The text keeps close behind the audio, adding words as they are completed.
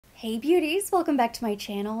Hey beauties, welcome back to my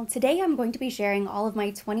channel. Today I'm going to be sharing all of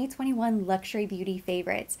my 2021 luxury beauty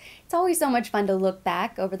favorites. It's always so much fun to look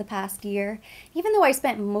back over the past year. Even though I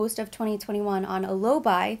spent most of 2021 on a low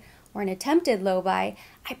buy, or an attempted low buy,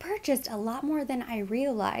 I purchased a lot more than I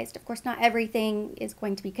realized. Of course, not everything is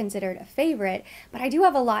going to be considered a favorite, but I do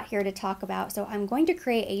have a lot here to talk about, so I'm going to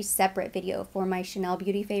create a separate video for my Chanel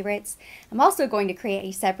beauty favorites. I'm also going to create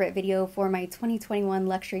a separate video for my 2021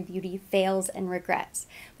 luxury beauty fails and regrets.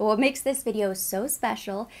 But what makes this video so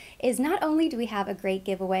special is not only do we have a great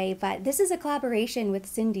giveaway, but this is a collaboration with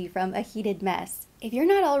Cindy from A Heated Mess. If you're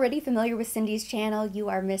not already familiar with Cindy's channel, you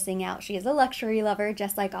are missing out. She is a luxury lover,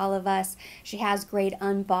 just like all of us. She has great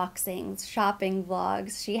unboxings, shopping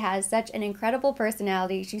vlogs. She has such an incredible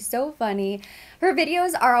personality. She's so funny. Her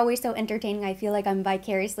videos are always so entertaining. I feel like I'm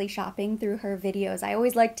vicariously shopping through her videos. I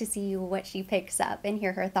always like to see what she picks up and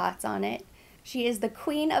hear her thoughts on it. She is the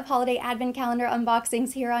queen of holiday advent calendar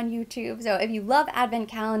unboxings here on YouTube. So if you love advent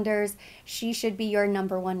calendars, she should be your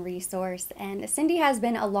 #1 resource. And Cindy has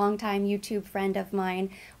been a longtime YouTube friend of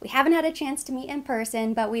mine. We haven't had a chance to meet in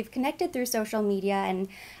person, but we've connected through social media, and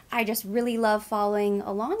I just really love following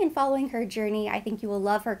along and following her journey. I think you will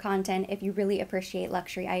love her content if you really appreciate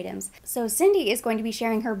luxury items. So Cindy is going to be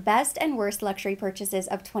sharing her best and worst luxury purchases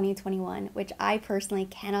of 2021, which I personally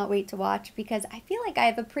cannot wait to watch because I feel like I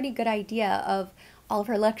have a pretty good idea of all of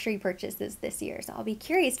her luxury purchases this year. So I'll be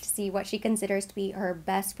curious to see what she considers to be her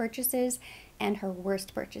best purchases and her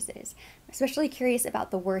worst purchases. I'm especially curious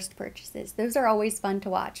about the worst purchases. Those are always fun to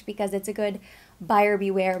watch because it's a good buyer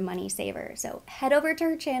beware money saver. So head over to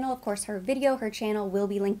her channel. Of course, her channel will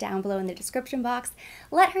be linked down below in the description box.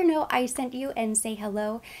 Let her know I sent you and say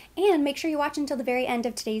hello. And make sure you watch until the very end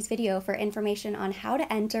of today's video for information on how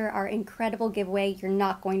to enter our incredible giveaway. You're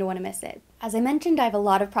not going to want to miss it. As I mentioned, I have a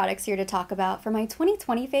lot of products here to talk about. For my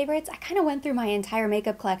 2020 favorites, I kind of went through my entire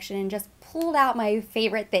makeup collection and just pulled out my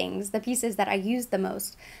favorite things, the pieces that I used the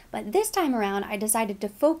most. But this time around, I decided to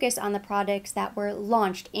focus on the products that were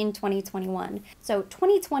launched in 2021. So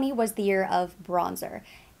 2020 was the year of bronzer.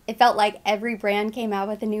 It felt like every brand came out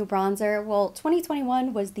with a new bronzer. Well,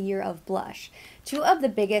 2021 was the year of blush. Two of the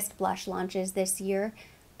biggest blush launches this year,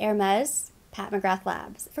 Hermes, Pat McGrath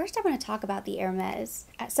Labs. First, I want to talk about the Hermes.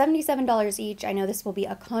 At $77 each, I know this will be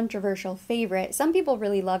a controversial favorite. Some people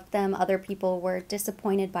really loved them, other people were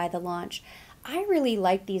disappointed by the launch. I really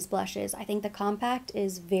like these blushes. I think the compact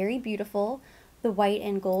is very beautiful. The white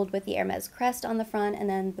and gold with the Hermes crest on the front and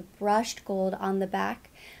then the brushed gold on the back.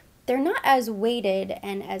 They're not as weighted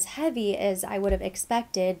and as heavy as I would have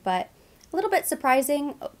expected, but a little bit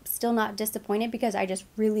surprising. Still not disappointed because I just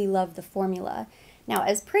really love the formula. Now,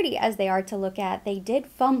 as pretty as they are to look at, they did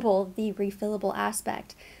fumble the refillable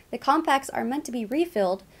aspect. The compacts are meant to be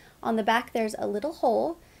refilled. On the back, there's a little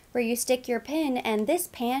hole where you stick your pin, and this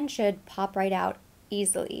pan should pop right out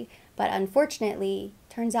easily. But unfortunately,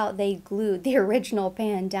 turns out they glued the original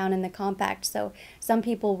pan down in the compact, so some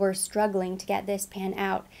people were struggling to get this pan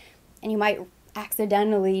out. And you might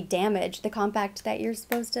accidentally damage the compact that you're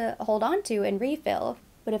supposed to hold on to and refill.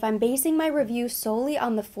 But if I'm basing my review solely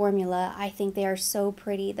on the formula, I think they are so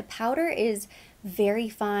pretty. The powder is very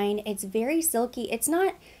fine. It's very silky. It's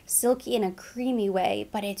not silky in a creamy way,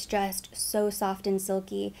 but it's just so soft and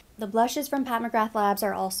silky. The blushes from Pat McGrath Labs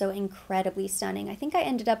are also incredibly stunning. I think I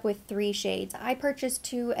ended up with 3 shades. I purchased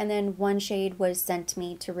 2 and then 1 shade was sent to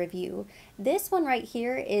me to review. This one right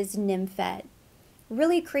here is Nymphette.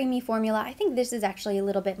 Really creamy formula. I think this is actually a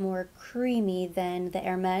little bit more creamy than the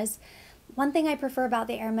Hermes. One thing I prefer about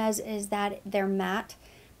the Hermes is that they're matte,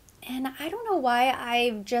 and I don't know why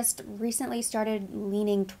I've just recently started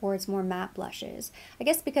leaning towards more matte blushes. I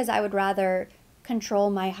guess because I would rather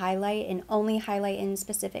control my highlight and only highlight in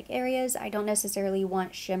specific areas. I don't necessarily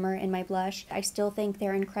want shimmer in my blush. I still think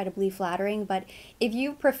they're incredibly flattering, but if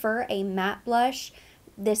you prefer a matte blush,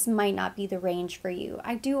 this might not be the range for you.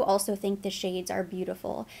 I do also think the shades are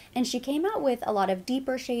beautiful, and she came out with a lot of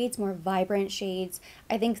deeper shades, more vibrant shades.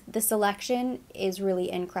 I think the selection is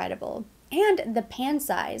really incredible. And the pan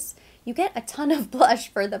size, you get a ton of blush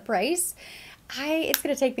for the price. It's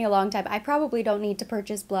going to take me a long time. I probably don't need to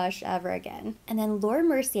purchase blush ever again. And then Laura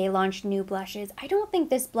Mercier launched new blushes. I don't think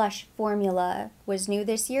this blush formula was new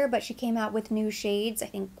this year, but she came out with new shades. I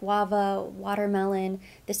think guava, watermelon,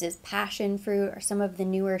 this is passion fruit, or some of the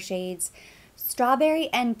newer shades. Strawberry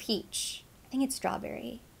and peach. I think it's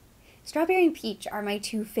strawberry. Strawberry and peach are my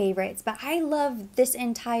 2 favorites, but I love this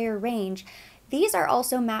entire range. These are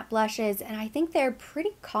also matte blushes, and I think they're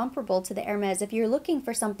pretty comparable to the Hermes. If you're looking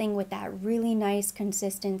for something with that really nice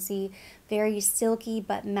consistency, very silky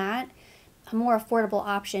but matte, a more affordable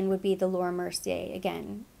option would be the Laura Mercier.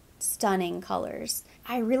 Again, stunning colors.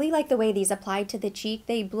 I really like the way these apply to the cheek.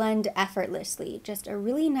 They blend effortlessly. Just a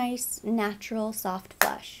really nice, natural, soft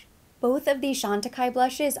blush. Both of these Chantecaille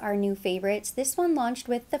blushes are new favorites. This one launched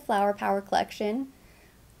with the Flower Power collection,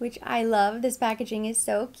 which I love. This packaging is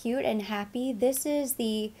so cute and happy. This is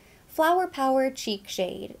the Flower Power Cheek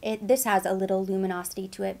Shade. This has a little luminosity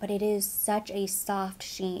to it, but it is such a soft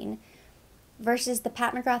sheen. Versus the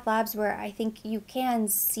Pat McGrath Labs, where I think you can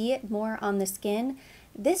see it more on the skin,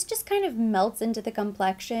 this just kind of melts into the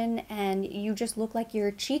complexion and you just look like your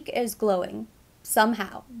cheek is glowing.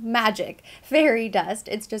 Somehow. Magic. Fairy dust.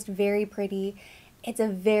 It's just very pretty. It's a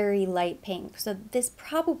very light pink, so this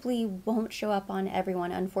probably won't show up on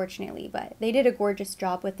everyone, unfortunately, but they did a gorgeous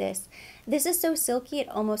job with this. This is so silky, it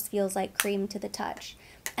almost feels like cream to the touch.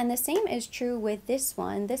 And the same is true with this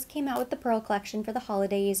one. This came out with the Pearl collection for the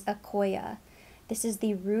holidays, Akoya. This is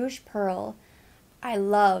the Rouge Pearl. I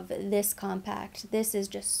love this compact. This is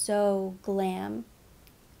just so glam.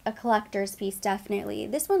 A collector's piece, definitely.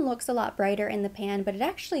 This one looks a lot brighter in the pan, but it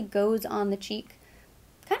actually goes on the cheek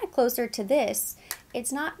kind of closer to this.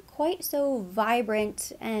 It's not quite so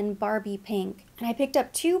vibrant and Barbie pink. And I picked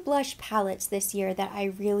up two blush palettes this year that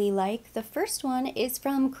I really like. The first one is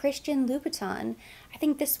from Christian Louboutin. I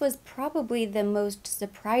think this was probably the most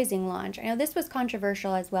surprising launch. I know this was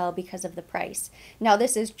controversial as well because of the price. Now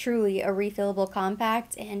this is truly a refillable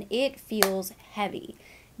compact and it feels heavy.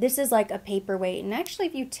 This is like a paperweight, and actually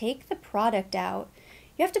if you take the product out,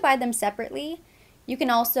 you have to buy them separately. You can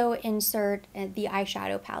also insert the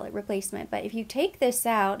eyeshadow palette replacement, but if you take this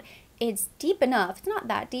out, it's deep enough. It's not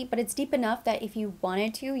that deep, but it's deep enough that if you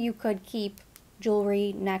wanted to, you could keep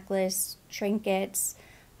jewelry, necklace, trinkets.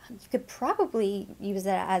 You could probably use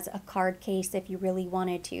it as a card case if you really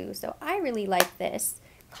wanted to. So I really like this.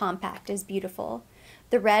 Compact is beautiful.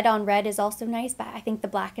 The red on red is also nice, but I think the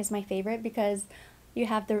black is my favorite because you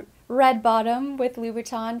have the red bottom with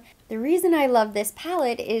Louboutin. The reason I love this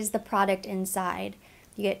palette is the product inside.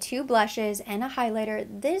 You get two blushes and a highlighter.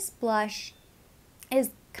 This blush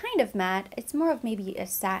is kind of matte. It's more of maybe a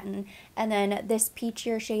satin. And then this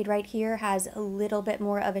peachier shade right here has a little bit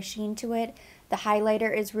more of a sheen to it. The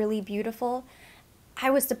highlighter is really beautiful. I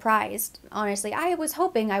was surprised, honestly. I was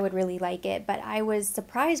hoping I would really like it, but I was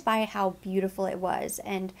surprised by how beautiful it was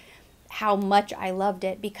and how much I loved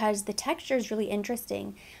it because the texture is really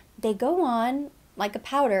interesting. They go on like a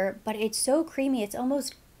powder, but it's so creamy, it's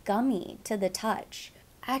almost gummy to the touch.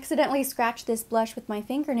 I accidentally scratched this blush with my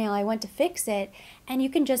fingernail. I went to fix it, and you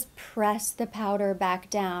can just press the powder back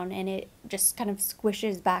down and it just kind of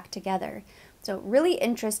squishes back together. So really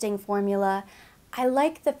interesting formula. I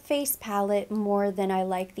like the face palette more than I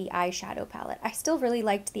like the eyeshadow palette. I still really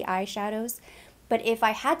liked the eyeshadows, but if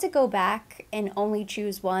I had to go back and only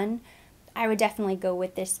choose one, I would definitely go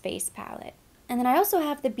with this face palette. And then I also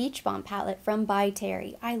have the Beach Bomb palette from By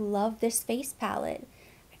Terry. I love this face palette.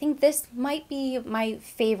 I think this might be my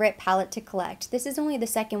favorite palette to collect. This is only the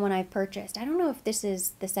second one I've purchased. I don't know if this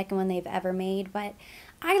is the second one they've ever made, but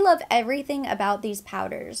I love everything about these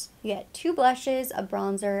powders. You get two blushes, a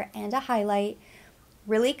bronzer, and a highlight.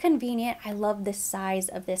 Really convenient. I love the size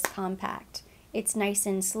of this compact. It's nice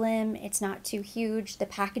and slim. It's not too huge. The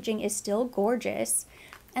packaging is still gorgeous.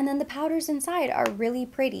 And then the powders inside are really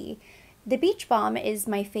pretty. The Beach Bomb is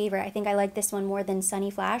my favorite. I think I like this one more than Sunny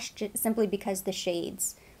Flash, simply because the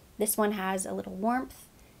shades. This one has a little warmth.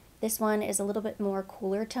 This one is a little bit more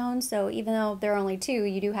cooler tone, so even though there are only two,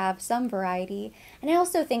 you do have some variety. And I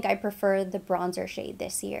also think I prefer the bronzer shade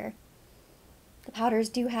this year. The powders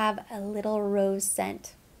do have a little rose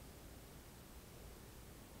scent.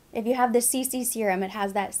 If you have the CC Serum, it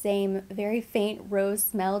has that same very faint rose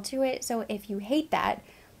smell to it, so if you hate that,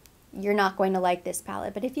 you're not going to like this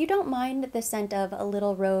palette. But if you don't mind the scent of a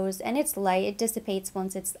little rose, and it's light, it dissipates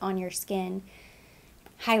once it's on your skin,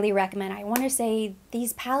 highly recommend. I want to say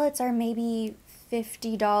these palettes are maybe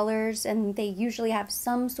 $50, and they usually have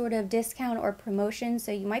some sort of discount or promotion,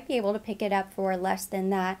 so you might be able to pick it up for less than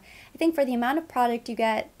that. I think for the amount of product you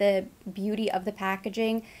get, the beauty of the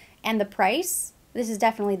packaging, and the price, this is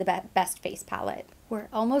definitely the best face palette. We're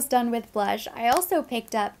almost done with blush. I also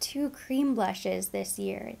picked up two cream blushes this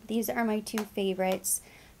year. These are my two favorites.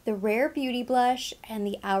 The Rare Beauty blush and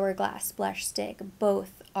the Hourglass blush stick.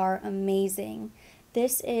 Both are amazing.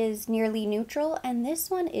 This is Nearly Neutral, and this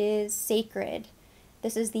one is Sacred.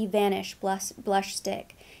 This is the Vanish blush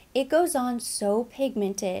stick. It goes on so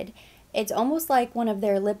pigmented. It's almost like one of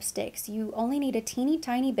their lipsticks. You only need a teeny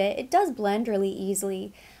tiny bit. It does blend really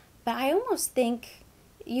easily, but I almost think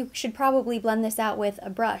You should probably blend this out with a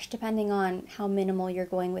brush depending on how minimal you're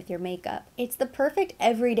going with your makeup. It's the perfect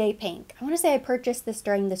everyday pink. I want to say I purchased this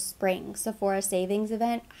during the spring Sephora savings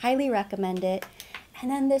event. Highly recommend it.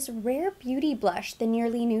 And then this Rare Beauty blush, the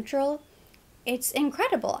Nearly Neutral. It's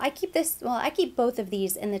incredible. I keep both of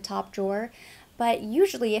these in the top drawer, but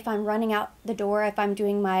usually if I'm running out the door, if I'm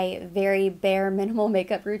doing my very bare minimal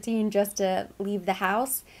makeup routine just to leave the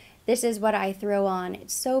house, this is what I throw on.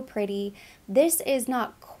 It's so pretty. This is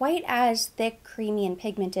not quite as thick, creamy, and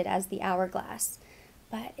pigmented as the Hourglass,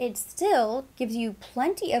 but it still gives you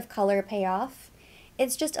plenty of color payoff.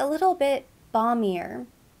 It's just a little bit balmier.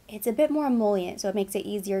 It's a bit more emollient, so it makes it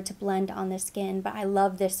easier to blend on the skin, but I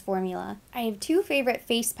love this formula. I have two favorite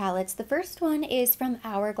face palettes. The first one is from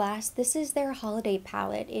Hourglass. This is their holiday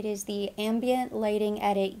palette. It is the Ambient Lighting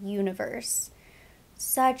Edit Universe.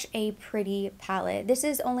 Such a pretty palette. This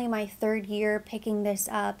is only my third year picking this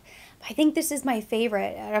up. I think this is my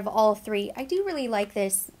favorite out of all three. I do really like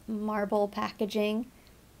this marble packaging.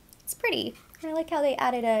 It's pretty. I like how they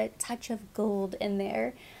added a touch of gold in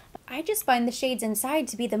there. I just find the shades inside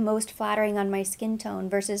to be the most flattering on my skin tone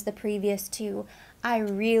versus the previous two. I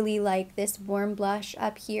really like this warm blush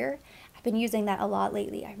up here. I've been using that a lot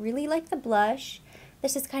lately. I really like the blush.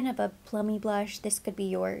 This is kind of a plummy blush. This could be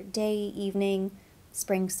your day, evening,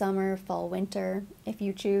 spring, summer, fall, winter, if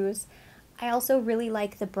you choose. I also really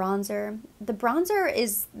like the bronzer. The bronzer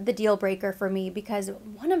is the deal breaker for me because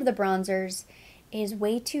one of the bronzers is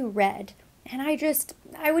way too red. And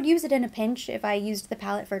I would use it in a pinch if I used the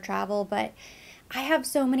palette for travel, but I have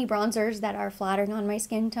so many bronzers that are flattering on my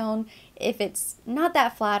skin tone. If it's not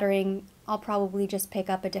that flattering, I'll probably just pick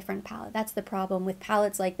up a different palette. That's the problem with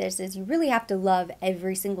palettes like this, is you really have to love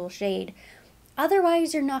every single shade.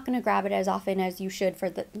 Otherwise, you're not going to grab it as often as you should for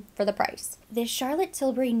the price. This Charlotte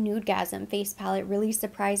Tilbury Nudegasm face palette really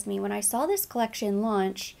surprised me. When I saw this collection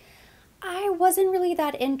launch, I wasn't really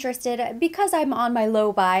that interested. Because I'm on my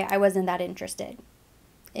low buy, I wasn't that interested.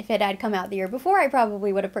 If it had come out the year before, I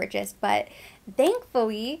probably would have purchased, but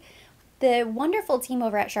thankfully, the wonderful team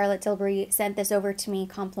over at Charlotte Tilbury sent this over to me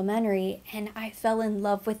complimentary, and I fell in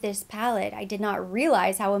love with this palette. I did not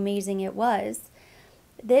realize how amazing it was.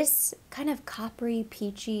 This kind of coppery,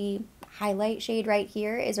 peachy highlight shade right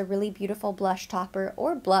here is a really beautiful blush topper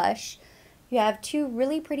or blush. You have two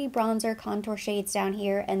really pretty bronzer contour shades down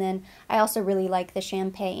here, and then I also really like the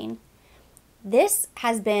champagne. This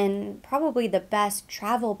has been probably the best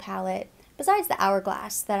travel palette, besides the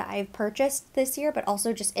Hourglass, that I've purchased this year, but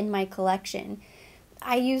also just in my collection.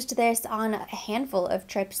 I used this on a handful of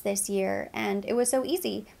trips this year, and it was so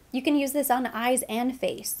easy. You can use this on eyes and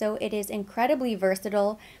face, so it is incredibly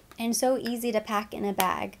versatile and so easy to pack in a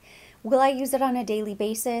bag. Will I use it on a daily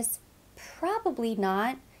basis? Probably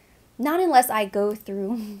not. Not unless I go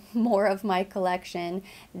through more of my collection.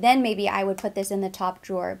 Then maybe I would put this in the top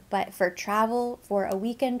drawer. But for travel, for a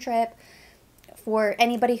weekend trip, for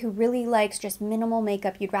anybody who really likes just minimal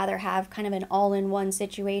makeup, you'd rather have kind of an all-in-one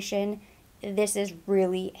situation, this is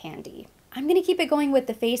really handy. I'm going to keep it going with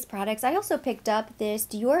the face products. I also picked up this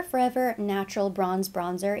Dior Forever Natural Bronze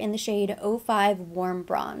Bronzer in the shade 05 Warm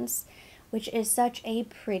Bronze, which is such a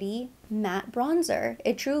pretty matte bronzer.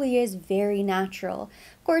 It truly is very natural.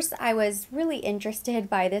 Of course, I was really interested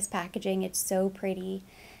by this packaging. It's so pretty.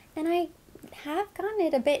 And I have gotten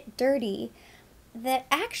it a bit dirty. The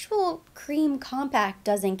actual cream compact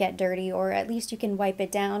doesn't get dirty, or at least you can wipe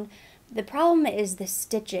it down. The problem is the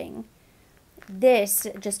stitching. This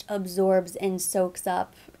just absorbs and soaks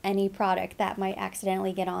up any product that might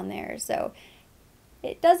accidentally get on there. So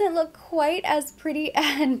it doesn't look quite as pretty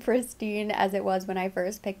and pristine as it was when I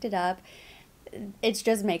first picked it up. It's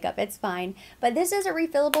just makeup, it's fine. But this is a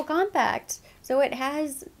refillable compact, so it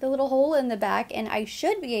has the little hole in the back, and I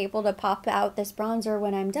should be able to pop out this bronzer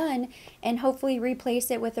when I'm done and hopefully replace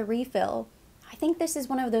it with a refill. I think this is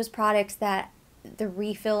one of those products that the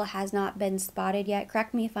refill has not been spotted yet.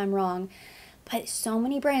 Correct me if I'm wrong. But so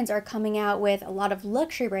many brands are coming out with, a lot of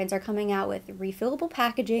luxury brands are coming out with refillable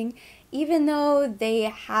packaging. Even though they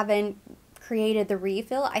haven't created the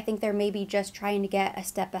refill, I think they're maybe just trying to get a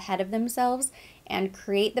step ahead of themselves and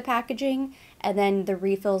create the packaging, and then the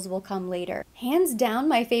refills will come later. Hands down,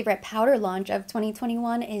 my favorite powder launch of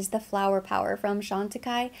 2021 is the Flower Power from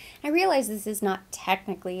Chantecaille. I realize this is not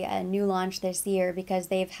technically a new launch this year because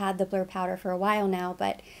they've had the Blur powder for a while now,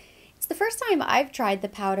 but it's the first time I've tried the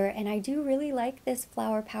powder, and I do really like this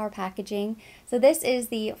Flower Power packaging. So this is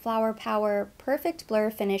the Flower Power Perfect Blur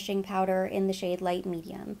Finishing Powder in the shade Light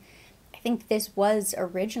Medium. I think this was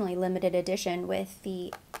originally limited edition with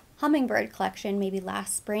the Hummingbird collection maybe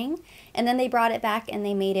last spring, and then they brought it back and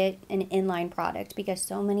they made it an inline product because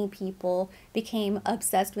so many people became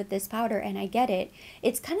obsessed with this powder, and I get it.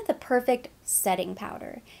 It's kind of the perfect setting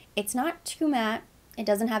powder. It's not too matte, it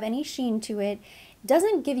doesn't have any sheen to it,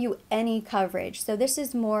 doesn't give you any coverage, so this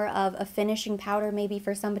is more of a finishing powder maybe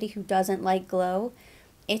for somebody who doesn't like glow.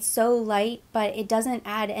 It's so light, but it doesn't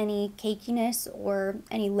add any cakiness or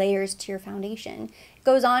any layers to your foundation. It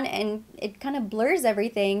goes on and it kind of blurs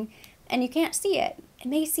everything and you can't see it. It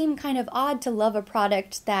may seem kind of odd to love a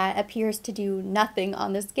product that appears to do nothing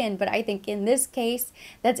on the skin, but I think in this case,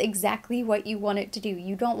 that's exactly what you want it to do.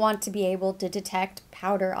 You don't want to be able to detect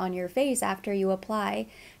powder on your face after you apply.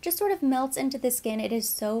 Just sort of melts into the skin. It is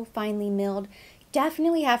so finely milled.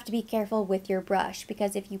 Definitely have to be careful with your brush,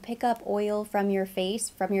 because if you pick up oil from your face,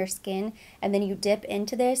 from your skin, and then you dip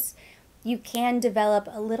into this, you can develop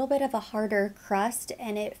a little bit of a harder crust,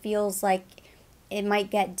 and it feels like it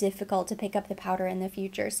might get difficult to pick up the powder in the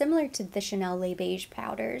future, similar to the Chanel Les Beige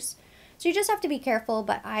powders. So you just have to be careful,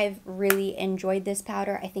 but I've really enjoyed this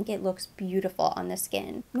powder. I think it looks beautiful on the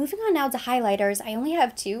skin. Moving on now to highlighters, I only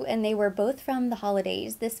have two, and they were both from the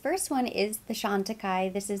holidays. This first one is the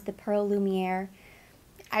Chantecaille. This is the Pearl Lumiere.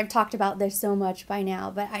 I've talked about this so much by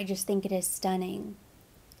now, but I just think it is stunning.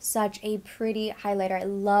 Such a pretty highlighter. I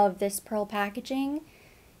love this pearl packaging.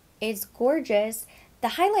 It's gorgeous. The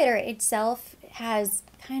highlighter itself has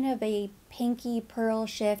kind of a pinky pearl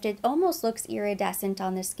shift. It almost looks iridescent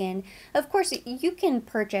on the skin. Of course, you can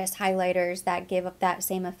purchase highlighters that give up that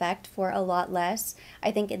same effect for a lot less. I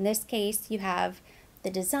think in this case, you have the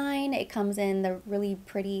design. It comes in the really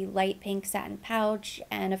pretty light pink satin pouch,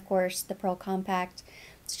 and of course the pearl compact.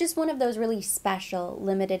 It's just one of those really special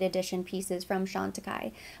limited edition pieces from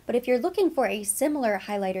Chantecaille. But if you're looking for a similar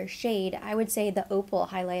highlighter shade, I would say the Opal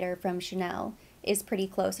highlighter from Chanel is pretty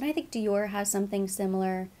close. And I think Dior has something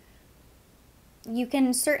similar. You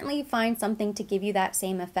can certainly find something to give you that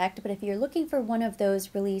same effect, but if you're looking for one of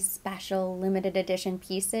those really special limited edition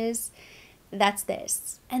pieces, that's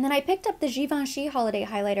this. And then I picked up the Givenchy holiday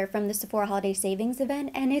highlighter from the Sephora Holiday Savings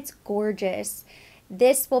event, and it's gorgeous.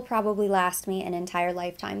 This will probably last me an entire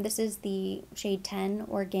lifetime. This is the shade 10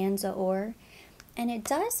 Organza Or, and it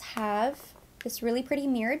does have this really pretty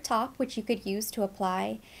mirrored top, which you could use to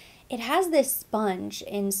apply. It has this sponge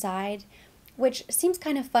inside, which seems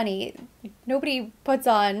kind of funny. Nobody puts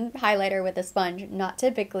on highlighter with a sponge, not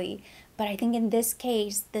typically, but I think in this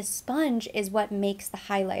case, the sponge is what makes the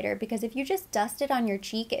highlighter, because if you just dust it on your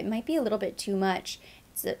cheek, it might be a little bit too much.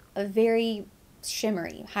 It's a very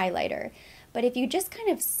shimmery highlighter. But if you just kind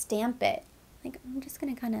of stamp it, like I'm just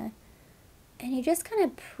going to kind of, and you just kind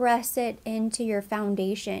of press it into your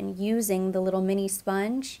foundation using the little mini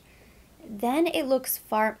sponge, then it looks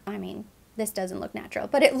far, I mean, this doesn't look natural,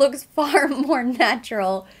 but it looks far more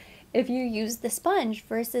natural if you use the sponge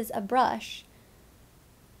versus a brush.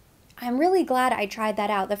 I'm really glad I tried that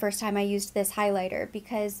out the first time I used this highlighter,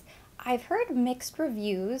 because I've heard mixed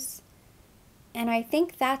reviews. And I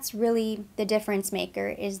think that's really the difference maker,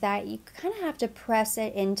 is that you kind of have to press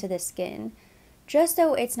it into the skin, just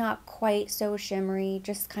so it's not quite so shimmery,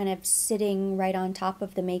 just kind of sitting right on top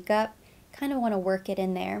of the makeup. Kind of want to work it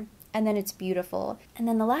in there, and then it's beautiful. And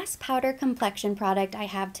then the last powder complexion product I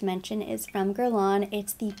have to mention is from Guerlain.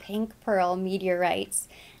 It's the Pink Pearl Meteorites.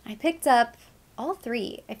 I picked up all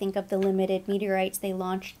three, I think, of the limited meteorites they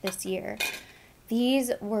launched this year.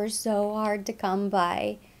 These were so hard to come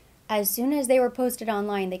by. As soon as they were posted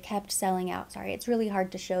online, they kept selling out. Sorry, it's really hard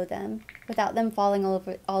to show them without them falling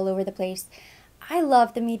all over the place. I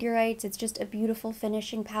love the meteorites. It's just a beautiful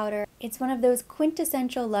finishing powder. It's one of those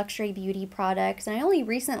quintessential luxury beauty products, and I only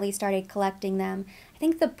recently started collecting them. I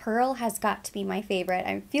think the pearl has got to be my favorite.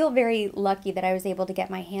 I feel very lucky that I was able to get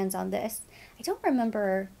my hands on this. I don't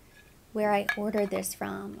remember where I ordered this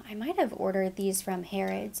from. I might have ordered these from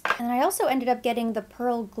Harrods. And I also ended up getting the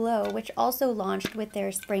Pearl Glow, which also launched with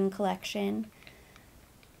their spring collection.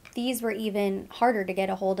 These were even harder to get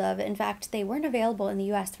a hold of. In fact, they weren't available in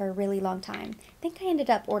the US for a really long time. I think I ended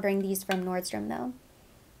up ordering these from Nordstrom though.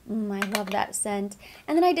 I love that scent.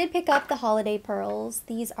 And then I did pick up the holiday pearls.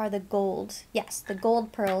 These are the gold, yes, the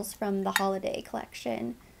gold pearls from the holiday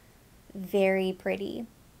collection. Very pretty.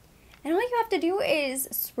 And all you have to do is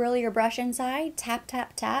swirl your brush inside, tap,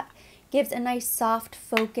 tap, tap. Gives a nice soft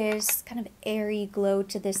focus, kind of airy glow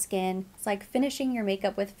to the skin. It's like finishing your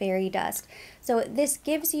makeup with fairy dust. So this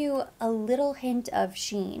gives you a little hint of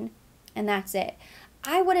sheen, and that's it.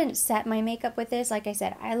 I wouldn't set my makeup with this. Like I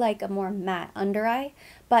said, I like a more matte under eye,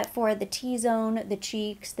 but for the T-zone, the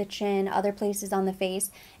cheeks, the chin, other places on the face,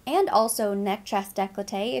 and also neck, chest,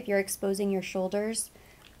 décolleté if you're exposing your shoulders,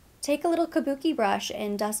 Take a little kabuki brush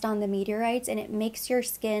and dust on the meteorites, and it makes your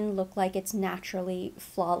skin look like it's naturally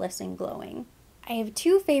flawless and glowing. I have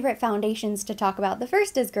two favorite foundations to talk about. The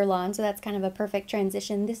first is Guerlain, so that's kind of a perfect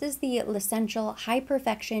transition. This is the L'Essential High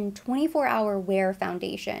Perfection 24-Hour Wear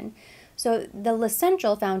Foundation. So the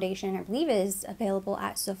L'Essential foundation, I believe, is available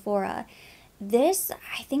at Sephora. This,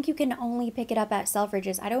 I think you can only pick it up at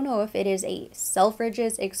Selfridges. I don't know if it is a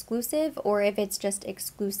Selfridges exclusive or if it's just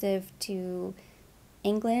exclusive to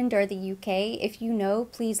England or the UK. If you know,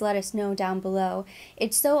 please let us know down below.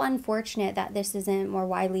 It's so unfortunate that this isn't more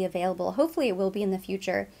widely available. Hopefully it will be in the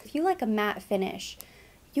future. If you like a matte finish,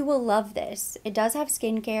 you will love this. It does have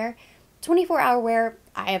skincare. 24-hour wear,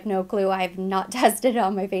 I have no clue. I have not tested it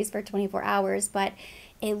on my face for 24 hours, but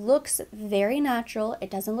it looks very natural. It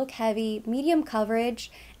doesn't look heavy, medium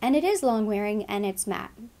coverage, and it is long wearing and it's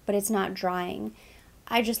matte, but it's not drying.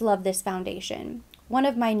 I just love this foundation. One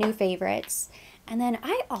of my new favorites. And then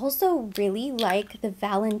I also really like the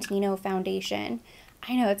Valentino foundation.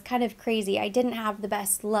 I know it's kind of crazy. I didn't have the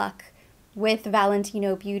best luck with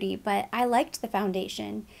Valentino Beauty, but I liked the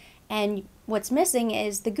foundation. And what's missing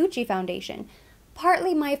is the Gucci foundation.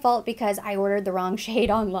 Partly my fault because I ordered the wrong shade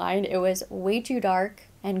online. It was way too dark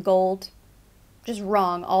and gold. Just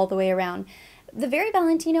wrong all the way around. The Very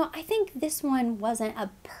Valentino, I think this one wasn't a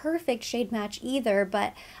perfect shade match either,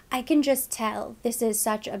 but I can just tell this is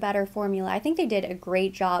such a better formula. I think they did a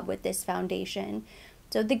great job with this foundation.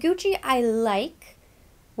 So the Gucci I like.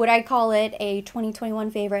 Would I call it a 2021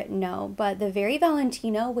 favorite? No, but the Very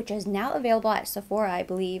Valentino, which is now available at Sephora, I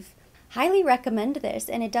believe, highly recommend this,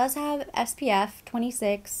 and it does have SPF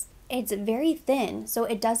 26. It's very thin, so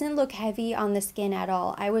it doesn't look heavy on the skin at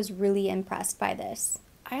all. I was really impressed by this.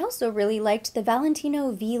 I also really liked the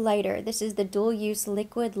Valentino V Lighter. This is the dual-use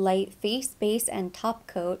liquid light face, base, and top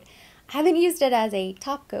coat. I haven't used it as a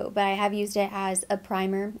top coat, but I have used it as a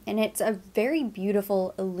primer, and it's a very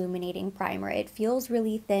beautiful illuminating primer. It feels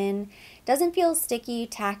really thin, doesn't feel sticky,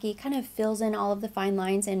 tacky, kind of fills in all of the fine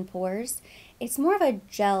lines and pores. It's more of a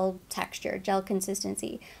gel texture, gel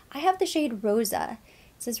consistency. I have the shade Rosa.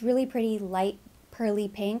 It's this really pretty light pearly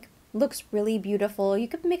pink. Looks really beautiful. You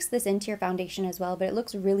could mix this into your foundation as well, but it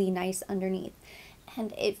looks really nice underneath.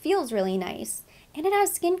 And it feels really nice. And it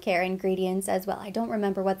has skincare ingredients as well. I don't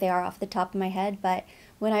remember what they are off the top of my head, but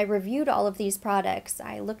when I reviewed all of these products,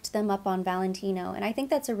 I looked them up on Valentino, and I think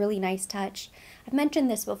that's a really nice touch. I've mentioned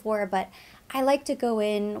this before, but I like to go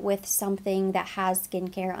in with something that has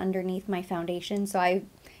skincare underneath my foundation, so I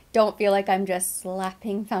don't feel like I'm just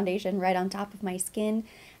slapping foundation right on top of my skin.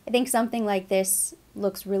 I think something like this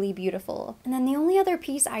looks really beautiful. And then the only other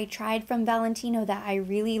piece I tried from Valentino that I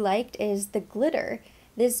really liked is the glitter.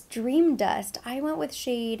 This Dream Dust, I went with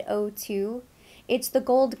shade 02. It's the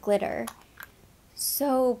gold glitter.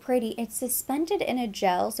 So pretty. It's suspended in a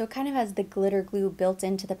gel, so it kind of has the glitter glue built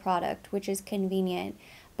into the product, which is convenient,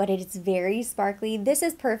 but it's very sparkly. This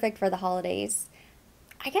is perfect for the holidays.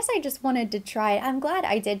 I guess I just wanted to try it. I'm glad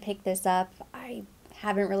I did pick this up. I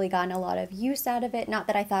haven't really gotten a lot of use out of it. Not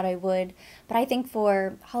that I thought I would, but I think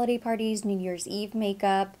for holiday parties, New Year's Eve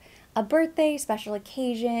makeup, a birthday, special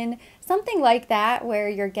occasion, something like that where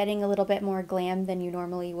you're getting a little bit more glam than you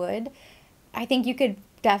normally would, I think you could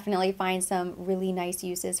definitely find some really nice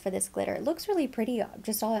uses for this glitter. It looks really pretty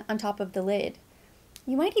just all on top of the lid.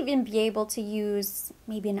 You might even be able to use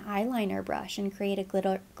maybe an eyeliner brush and create a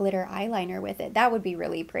glitter eyeliner with it. That would be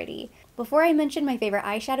really pretty. Before I mention my favorite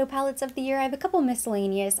eyeshadow palettes of the year, I have a couple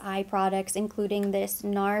miscellaneous eye products, including this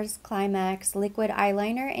NARS Climax liquid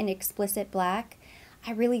eyeliner in Explicit Black.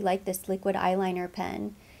 I really like this liquid eyeliner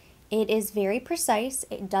pen. It is very precise.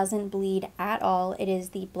 It doesn't bleed at all. It is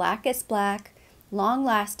the blackest black, long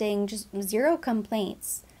lasting, just zero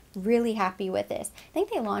complaints. Really happy with this. I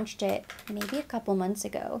think they launched it maybe a couple months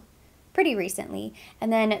ago, pretty recently.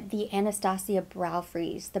 And then the Anastasia Brow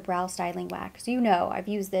Freeze, the brow styling wax. You know, I've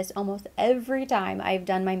used this almost every time I've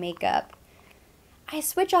done my makeup. I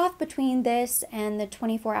switch off between this and the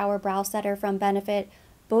 24-hour brow setter from Benefit.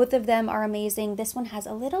 Both of them are amazing. This one has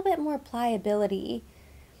a little bit more pliability.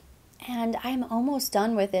 And I'm almost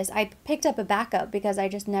done with this. I picked up a backup because I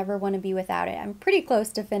just never want to be without it. I'm pretty close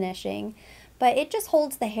to finishing. But it just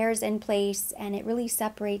holds the hairs in place and it really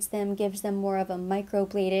separates them, gives them more of a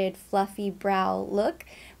microbladed, fluffy brow look,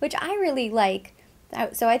 which I really like.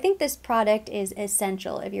 So I think this product is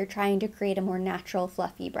essential if you're trying to create a more natural,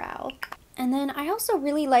 fluffy brow. And then I also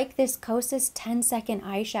really like this Kosas 10-second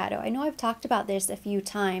eyeshadow. I know I've talked about this a few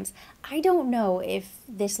times. I don't know if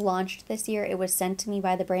this launched this year. It was sent to me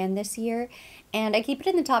by the brand this year. And I keep it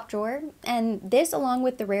in the top drawer. And this, along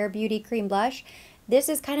with the Rare Beauty Cream Blush, This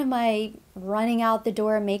is kind of my running out the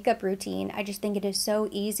door makeup routine. I just think it is so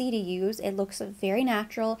easy to use. It looks very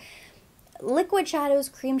natural. Liquid shadows,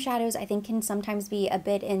 cream shadows, I think can sometimes be a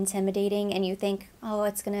bit intimidating, and you think, oh,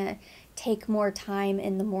 it's gonna take more time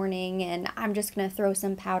in the morning and I'm just gonna throw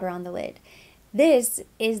some powder on the lid. This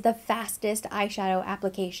is the fastest eyeshadow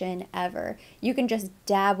application ever. You can just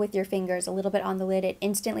dab with your fingers a little bit on the lid, it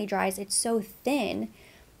instantly dries. It's so thin.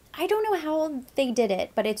 I don't know how they did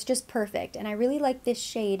it, but it's just perfect, and I really like this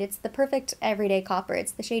shade. It's the perfect everyday copper.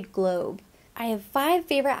 It's the shade Globe. I have 5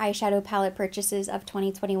 favorite eyeshadow palette purchases of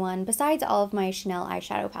 2021, besides all of my Chanel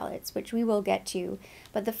eyeshadow palettes, which we will get to.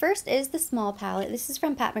 But the first is the small palette. This is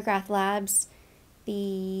from Pat McGrath Labs,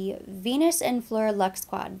 the Venus and Fleur Luxe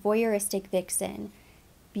Quad Voyeuristic Vixen.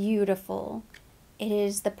 Beautiful. It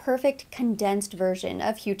is the perfect condensed version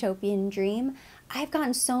of Utopian Dream. I've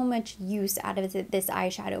gotten so much use out of this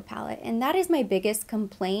eyeshadow palette, and that is my biggest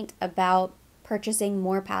complaint about purchasing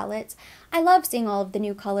more palettes. I love seeing all of the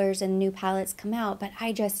new colors and new palettes come out, but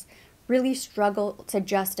I just really struggle to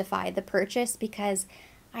justify the purchase because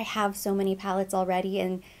I have so many palettes already,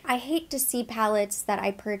 and I hate to see palettes that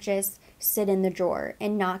I purchase sit in the drawer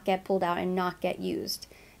and not get pulled out and not get used.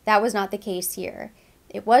 That was not the case here.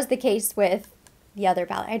 It was the case with the other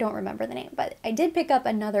palette. I don't remember the name, but I did pick up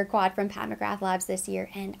another quad from Pat McGrath Labs this year,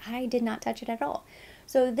 and I did not touch it at all.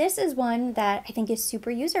 So this is one that I think is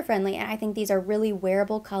super user-friendly, and I think these are really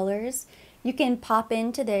wearable colors. You can pop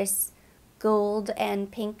into this gold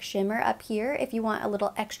and pink shimmer up here if you want a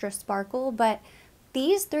little extra sparkle, but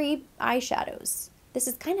these 3 eyeshadows, this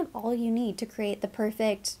is kind of all you need to create the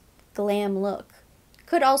perfect glam look.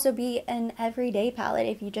 Could also be an everyday palette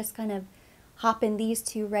if you just kind of hop in these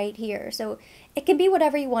 2 right here. So it can be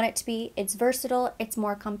whatever you want it to be. It's versatile, it's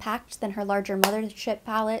more compact than her larger Mothership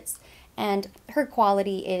palettes, and her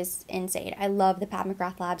quality is insane. I love the Pat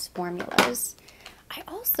McGrath Labs formulas. I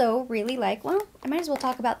also really like, well, I might as well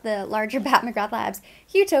talk about the larger Pat McGrath Labs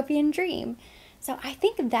Utopian Dream. So I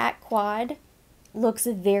think that quad looks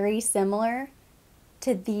very similar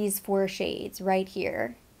to these 4 shades right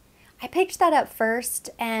here. I picked that up first,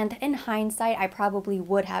 and in hindsight, I probably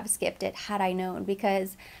would have skipped it had I known,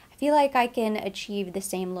 because I feel like I can achieve the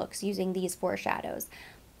same looks using these 4 shadows.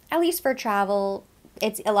 At least for travel,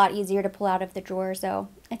 it's a lot easier to pull out of the drawer, so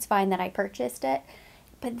it's fine that I purchased it.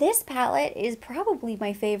 But this palette is probably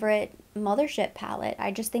my favorite Mothership palette. I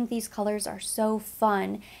just think these colors are so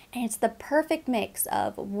fun, and it's the perfect mix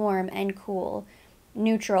of warm and cool,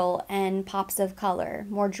 neutral and pops of color,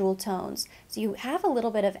 more jewel tones. So you have a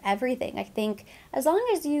little bit of everything. I think as long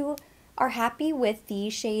as you are happy with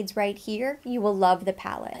these shades right here, you will love the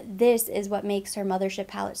palette. This is what makes her Mothership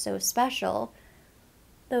palette so special.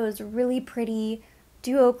 Those really pretty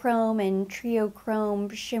duochrome and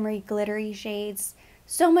triochrome shimmery glittery shades.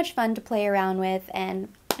 So much fun to play around with, and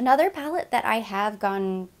another palette that I have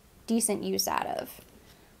gotten decent use out of.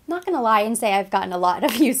 I'm not gonna lie and say I've gotten a lot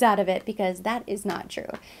of use out of it, because that is not true.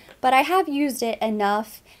 But I have used it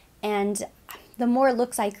enough, and the more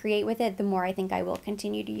looks I create with it, the more I think I will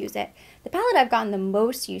continue to use it. The palette I've gotten the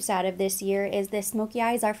most use out of this year is this Smoky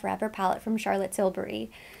Eyes Are Forever palette from Charlotte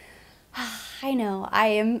Tilbury. I know, I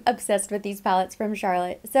am obsessed with these palettes from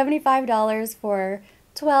Charlotte. $75 for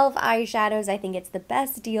 12 eyeshadows. I think it's the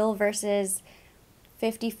best deal versus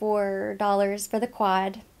 $54 for the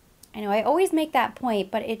quad. I know I always make that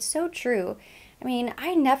point, but it's so true. I mean,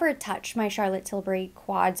 I never touch my Charlotte Tilbury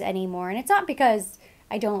quads anymore, and it's not because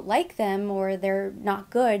I don't like them or they're not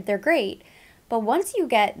good, they're great. But once you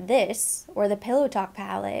get this, or the Pillow Talk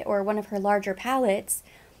palette, or one of her larger palettes,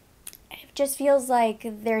 it just feels like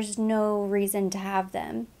there's no reason to have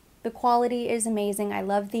them. The quality is amazing. I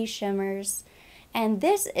love these shimmers. And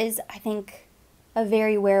this is, I think, a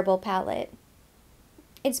very wearable palette.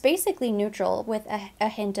 It's basically neutral with a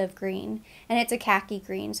hint of green, and it's a khaki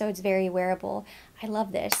green, so it's very wearable. I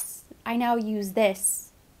love this. I now use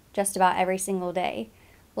this just about every single day.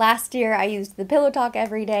 Last year, I used the Pillow Talk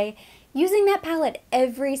every day, using that palette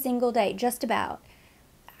every single day, just about.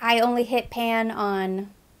 I only hit pan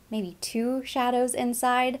on maybe 2 shadows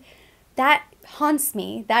inside. That haunts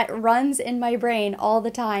me. That runs in my brain all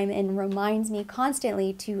the time and reminds me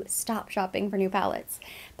constantly to stop shopping for new palettes.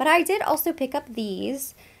 But I did also pick up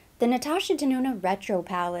these, the Natasha Denona Retro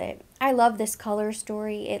palette. I love this color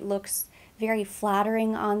story. It looks very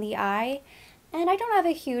flattering on the eye. And I don't have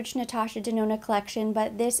a huge Natasha Denona collection,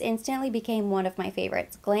 but this instantly became one of my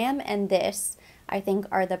favorites. Glam and this, I think,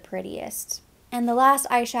 are the prettiest. And the last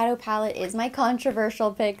eyeshadow palette is my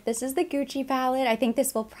controversial pick. This is the Gucci palette. I think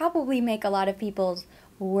this will probably make a lot of people's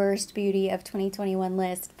worst beauty of 2021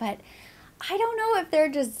 list, but I don't know if they're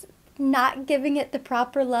just not giving it the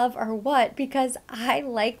proper love or what, because I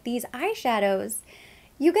like these eyeshadows.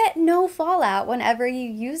 You get no fallout whenever you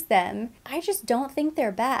use them. I just don't think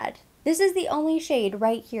they're bad. This is the only shade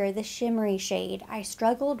right here, the shimmery shade. I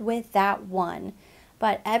struggled with that one,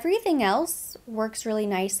 but everything else works really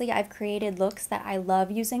nicely. I've created looks that I love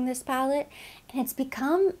using this palette, and it's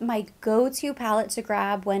become my go-to palette to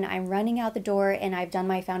grab when I'm running out the door and I've done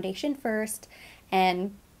my foundation first,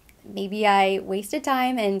 and maybe I wasted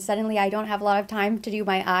time and suddenly I don't have a lot of time to do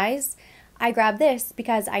my eyes. I grab this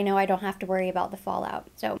because I know I don't have to worry about the fallout.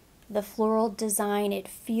 So the floral design, it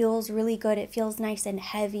feels really good. It feels nice and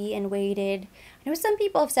heavy and weighted. I know some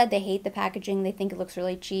people have said they hate the packaging. They think it looks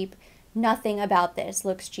really cheap. Nothing about this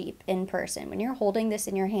looks cheap in person. When you're holding this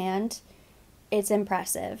in your hand, it's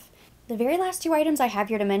impressive. The very last two items I have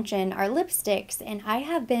here to mention are lipsticks, and I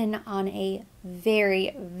have been on a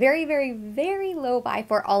very, very, very, very low buy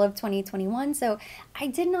for all of 2021, so I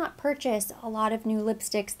did not purchase a lot of new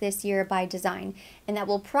lipsticks this year by design, and that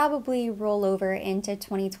will probably roll over into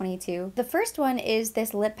 2022. The first one is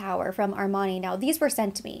this Lip Power from Armani. Now, these were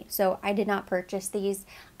sent to me, so I did not purchase these.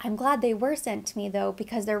 I'm glad they were sent to me, though,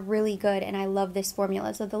 because they're really good, and I love this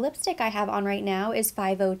formula. So the lipstick I have on right now is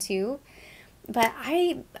 502. But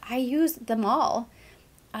I use them all.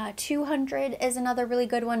 200 is another really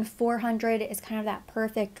good one. 400 is kind of that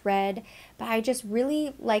perfect red. But I just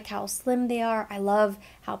really like how slim they are. I love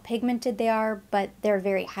how pigmented they are, but they're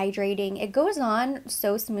very hydrating. It goes on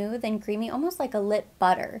so smooth and creamy, almost like a lip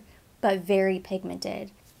butter, but very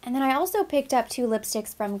pigmented. And then I also picked up two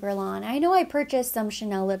lipsticks from Guerlain. I know I purchased some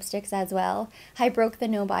Chanel lipsticks as well. I broke the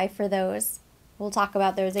no-buy for those. We'll talk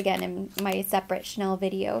about those again in my separate Chanel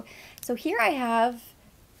video. So here I have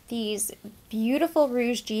these beautiful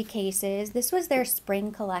Rouge G cases. This was their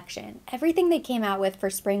spring collection. Everything they came out with for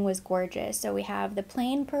spring was gorgeous. So we have the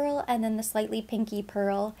plain pearl and then the slightly pinky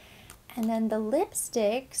pearl. And then the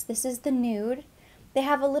lipsticks, this is the nude. They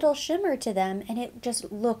have a little shimmer to them and it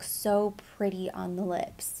just looks so pretty on the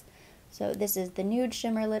lips. So this is the nude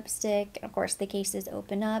shimmer lipstick. Of course, the cases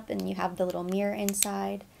open up and you have the little mirror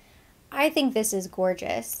inside. I think this is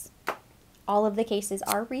gorgeous. All of the cases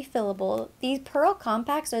are refillable. These pearl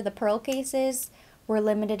compacts, or the pearl cases, were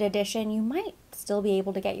limited edition. You might still be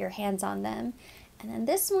able to get your hands on them. And then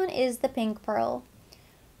this one is the pink pearl.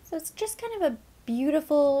 So it's just kind of a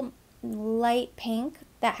beautiful light pink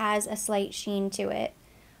that has a slight sheen to it.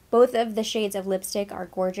 Both of the shades of lipstick are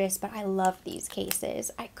gorgeous, but I love these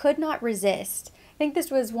cases. I could not resist. I think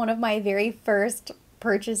this was one of my very first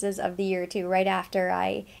purchases of the year too, right after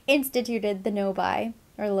I instituted the no-buy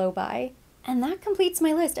or low-buy. And that completes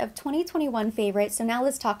my list of 2021 favorites. So now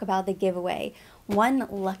let's talk about the giveaway. One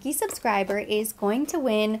lucky subscriber is going to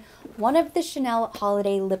win one of the Chanel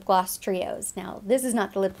Holiday Lip Gloss Trios. Now, this is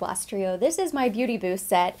not the lip gloss trio. This is my Beauty Boost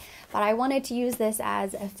set, but I wanted to use this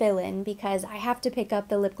as a fill-in because I have to pick up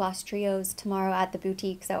the lip gloss trios tomorrow at the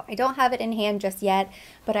boutique. So I don't have it in hand just yet,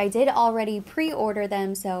 but I did already pre-order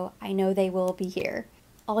them, so I know they will be here.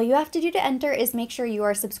 All you have to do to enter is make sure you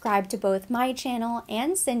are subscribed to both my channel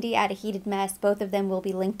and Cindy at A Heated Mess. Both of them will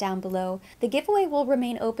be linked down below. The giveaway will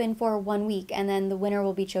remain open for 1 week and then the winner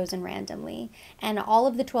will be chosen randomly. And all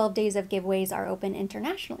of the 12 days of giveaways are open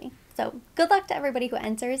internationally. So good luck to everybody who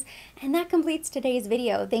enters. And that completes today's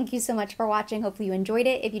video. Thank you so much for watching. Hopefully you enjoyed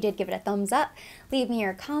it. If you did, give it a thumbs up. Leave me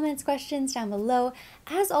your comments, questions down below.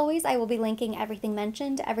 As always, I will be linking everything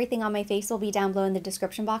mentioned. Everything on my face will be down below in the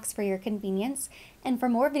description box for your convenience. And for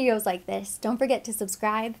more videos like this, don't forget to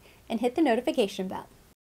subscribe and hit the notification bell.